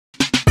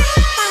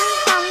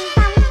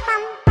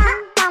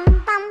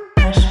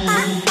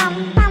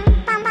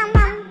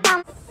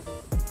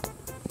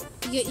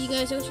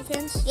guys wash your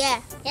fans? Yeah.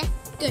 Yeah.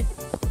 Good.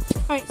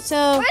 Alright,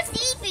 so... Where's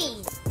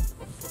Evie?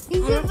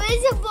 He's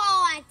invisible,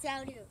 I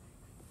tell you.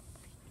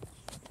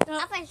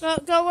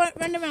 Go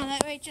run around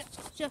that way.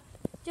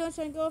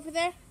 Johnson, go over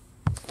there.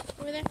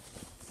 Over there.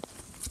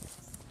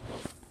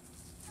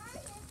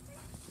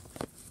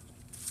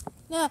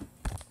 No.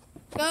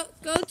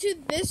 Go to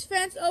this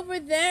fence over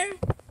there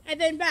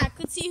and then back.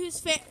 Let's see who's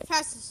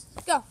fastest.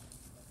 Go.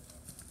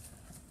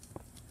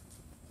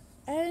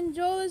 And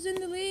Joel is in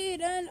the lead.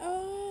 And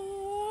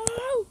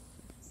oh!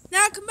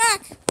 Now come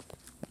back.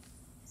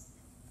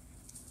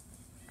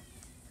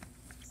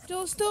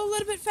 Joel's still a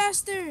little bit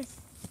faster.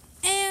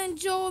 And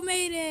Joel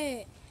made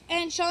it.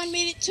 And Sean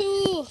made it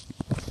too.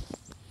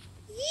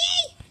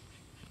 Yay!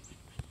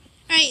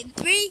 Alright,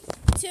 3,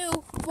 2,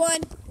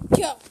 1,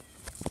 go.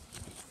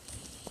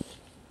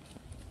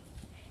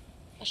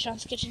 Oh,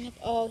 Sean's catching up.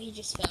 Oh, he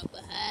just fell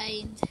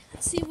behind.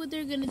 Let's see what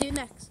they're going to do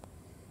next.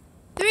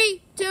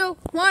 3, 2,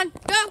 1,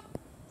 go.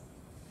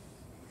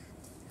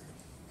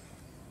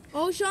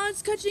 Oh,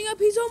 Sean's catching up.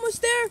 He's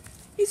almost there.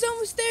 He's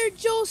almost there.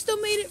 Joel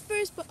still made it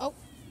first, but oh.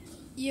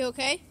 You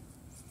okay?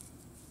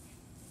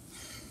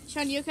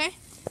 Sean, you okay?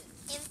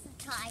 Give us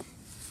a try.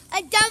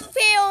 I don't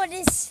feel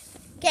this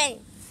game.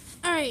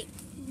 Alright,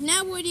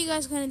 now what are you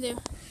guys going to do?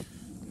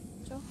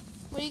 Joel,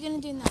 what are you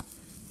going to do now?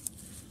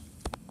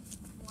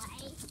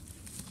 Wait.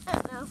 I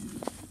don't know.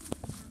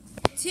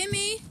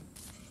 Timmy.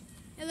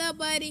 Hello,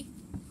 buddy.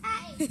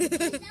 Hi. Is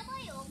that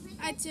my open?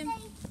 Hi, Tim.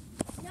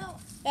 No.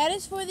 That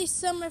is for the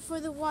summer for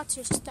the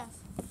water stuff.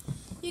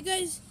 You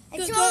guys go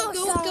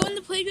in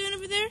the playground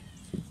over there.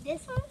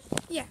 This one?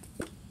 Yeah.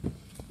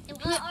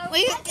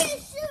 Wait. I can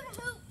shoot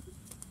a hoop.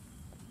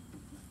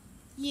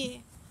 Yeah.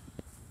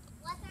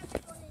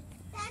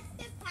 That's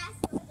the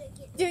password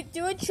to get.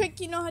 Do a trick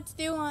you know how to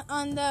do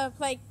on the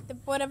the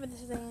whatever this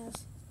thing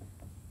is.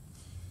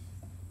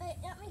 Wait,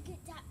 let me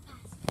get that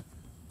password.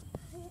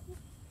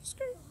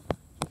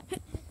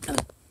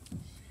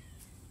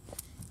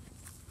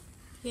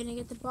 You gonna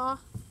get the ball?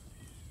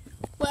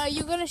 Well, are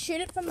you gonna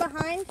shoot it from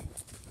behind?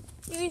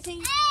 You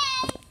think?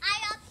 Hey,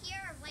 I up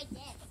here right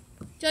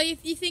there. Joe, you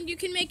think you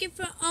can make it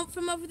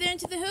from over there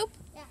into the hoop?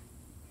 Yeah.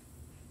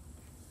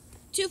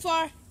 Too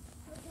far.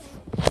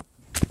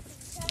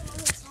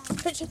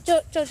 Okay.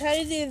 Joe,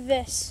 try to do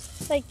this.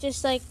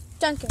 Just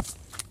dunk it.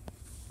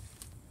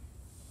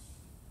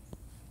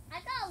 I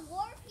got a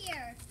warp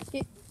here.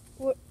 Hey,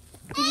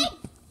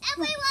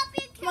 everyone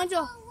be careful. Come on,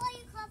 Joel. While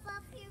you come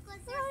up here,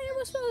 because Oh, you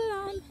almost fell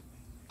down.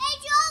 Hey,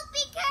 Joel,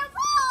 be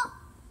careful.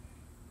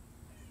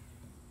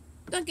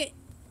 Dunk it.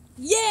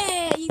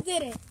 Yeah, you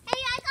did it.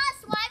 Hey, I got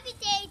slimy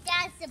day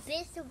that's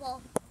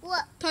invisible.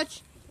 Look,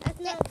 Touch. that's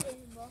not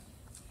invisible.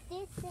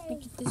 This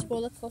Get this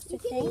roller coaster you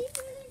can thing even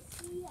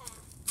see that.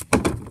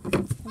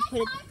 and put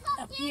it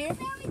up here.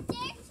 Very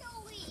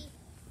naturally.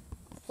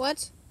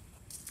 What?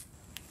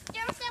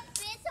 There's a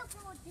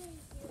visible thing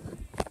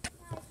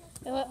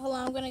here. Hold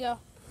on, I'm gonna go.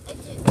 At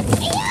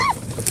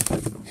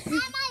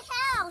my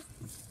house.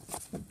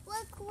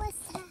 Look what's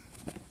that.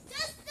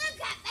 Just look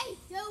at me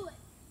do it.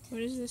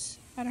 What is this?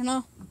 I don't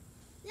know.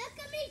 Look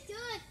at me do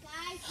it,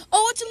 guys.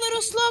 Oh, it's a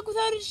little slug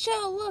without its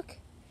shell. Look.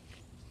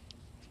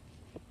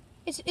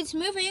 It's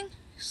moving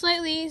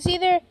slightly. It's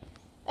either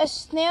a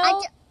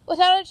snail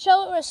without its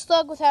shell or a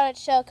slug without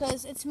its shell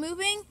because it's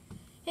moving.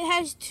 It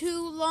has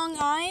 2 long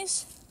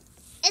eyes.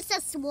 It's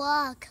a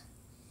slug.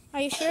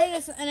 Are you sure?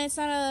 It's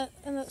not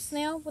a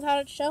snail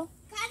without its shell?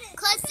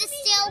 Because the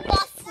snail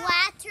got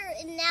flatter,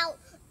 and now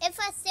if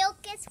a snail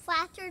gets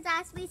flatter,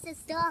 that means it's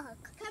stuck.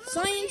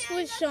 Science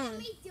with Sean. Let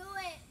me do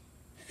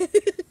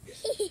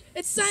it.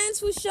 It's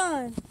science with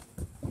Sean.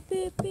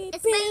 Beep, beep,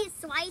 It's beep. very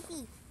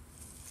slimy.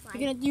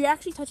 You're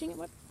actually touching it?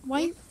 What?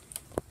 Why?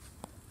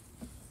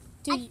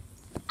 Dude,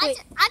 I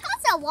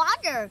got some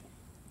water.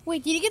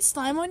 wait, did you get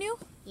slime on you?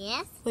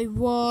 Yes. Wait,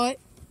 what?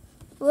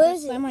 Where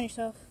is slime on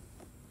yourself.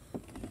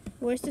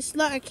 Where's the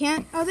slug? I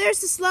can't. Oh,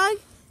 there's the slug.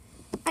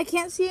 I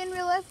can't see it in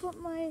real life with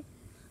my.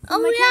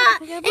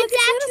 It's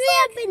actually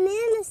a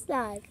banana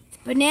slug.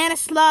 Banana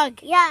slug.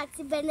 Yeah, it's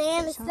a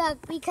banana slug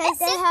because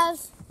it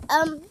has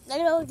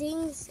little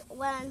things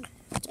when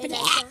it's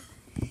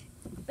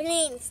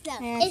banana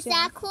slug. Yeah, Is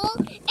that cool?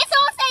 It's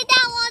also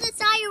down on the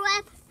spider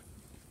web.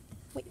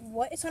 Wait,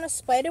 what? It's on a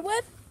spider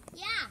web?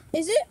 Yeah.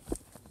 Is it?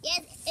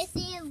 Yes, it's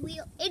in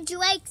wheel. It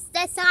drakes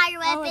the spider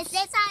web. Oh, It's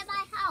inside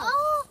my house.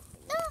 Oh,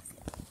 look.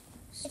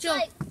 It's Joe,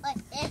 like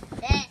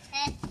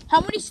how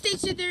many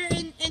states are there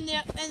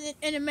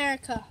in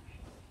America?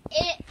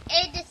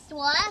 it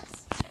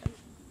destroys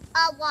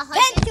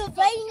 100.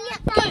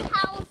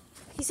 Pennsylvania.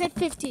 He said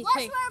 50. What's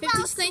Okay, more 50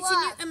 about states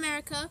slugs? in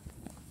America.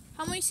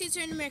 How many states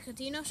are in America?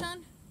 Do you know,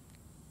 Sean?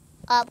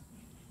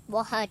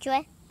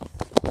 100.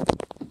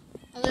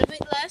 A little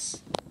bit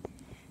less.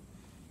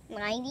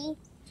 90.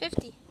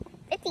 50.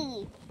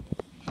 50.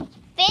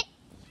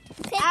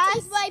 I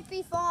was right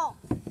before.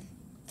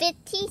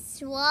 50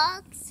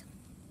 slugs.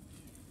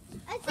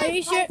 Are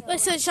you sure?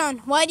 Listen, Sean.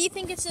 Why do you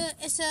think it's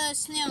a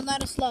snail,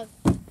 not a slug?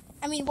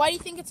 I mean, why do you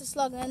think it's a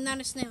slug and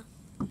not a snail?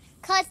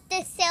 Because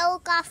the cell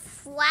got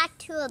flat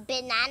to a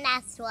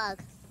banana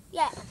slug.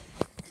 Yeah.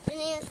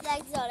 Banana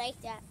slugs are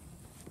like that.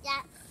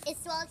 Yeah, it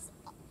slugs.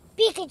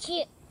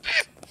 Pikachu.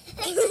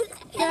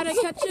 Gotta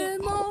catch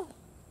him all.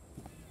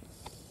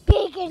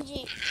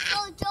 Pikachu.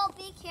 So, Joe,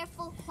 be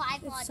careful.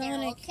 Climb on there,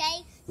 Sonic.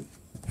 okay?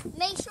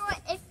 Make sure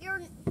if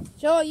you're...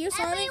 Joel, you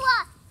Sonic?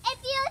 Everyone, if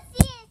you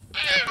see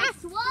a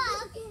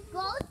slug,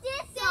 go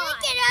this side.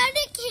 Get out of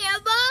the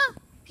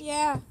camera.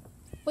 Yeah.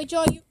 Wait,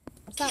 Joel,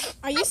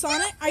 are you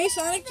Sonic? Are you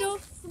Sonic, Joel?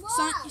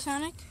 You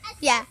Sonic?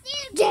 Yeah.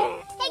 And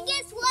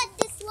guess what?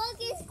 The slug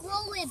is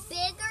growing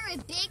bigger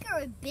and bigger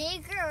and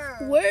bigger.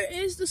 Where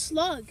is the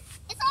slug?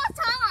 It's on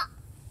top.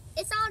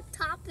 It's on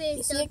top.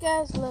 You see it,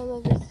 guys?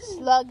 Look, the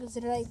slug is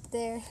right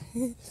there.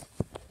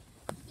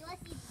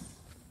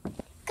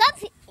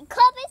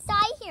 Come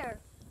inside here.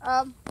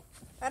 I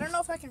don't know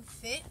if I can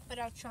fit, but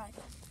I'll try.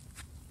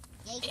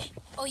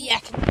 Oh yeah, I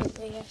can fit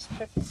there. Yes,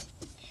 perfect.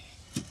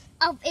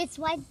 Oh, it's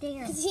right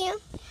there. See him?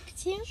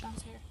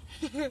 Sean's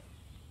hair.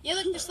 Yeah,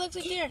 look, the slug's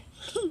right there.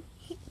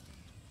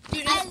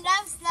 Dude, I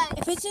love slugs.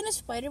 if it's in a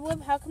spider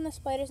web, how come the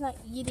spider's not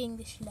eating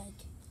the slug?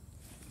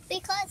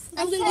 Because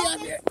I'm gonna be up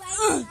here.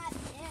 I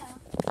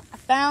I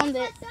found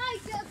it.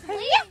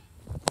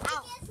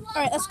 All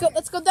right, let's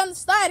go down the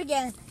slide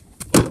again.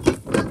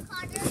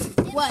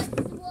 What?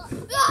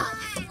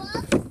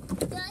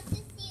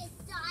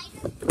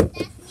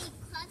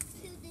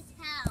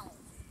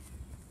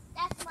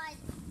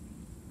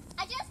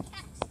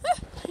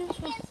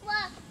 Guess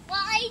what? Well,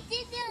 I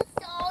didn't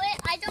saw it.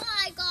 I know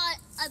I got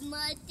a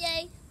mud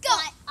day. Go.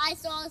 I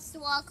saw a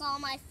slug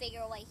on my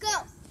finger. Wait.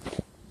 Go.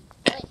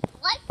 Wait.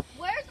 What?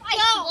 Where's my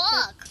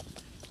slug?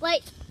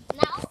 Wait.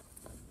 Now.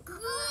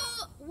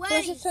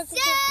 Wait. Set.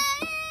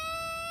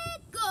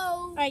 Go.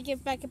 All right,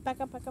 get back up.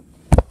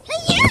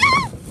 Yeah.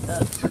 And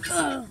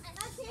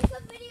I'll take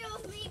a video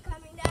of me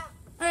coming down.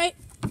 All right,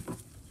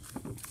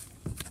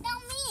 Tell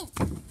me.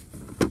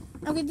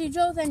 I'm gonna do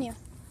Joel then you.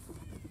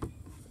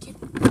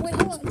 Wait,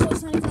 hold on.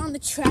 Joel's not even on the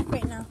track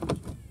right now.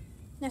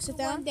 Now sit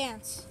down and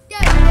dance.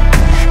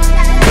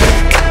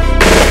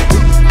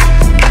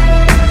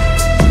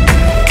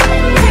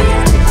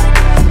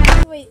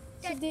 Wait,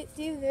 so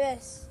do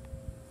this.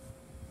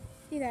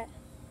 Do that.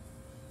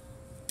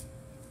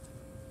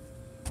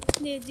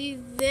 Do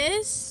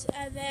this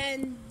and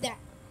then that.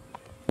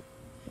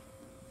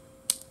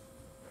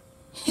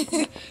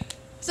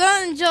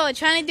 Son and Joel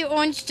trying to do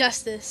orange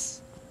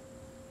justice.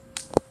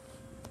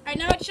 Alright,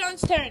 now it's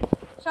Sean's turn.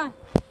 Sean.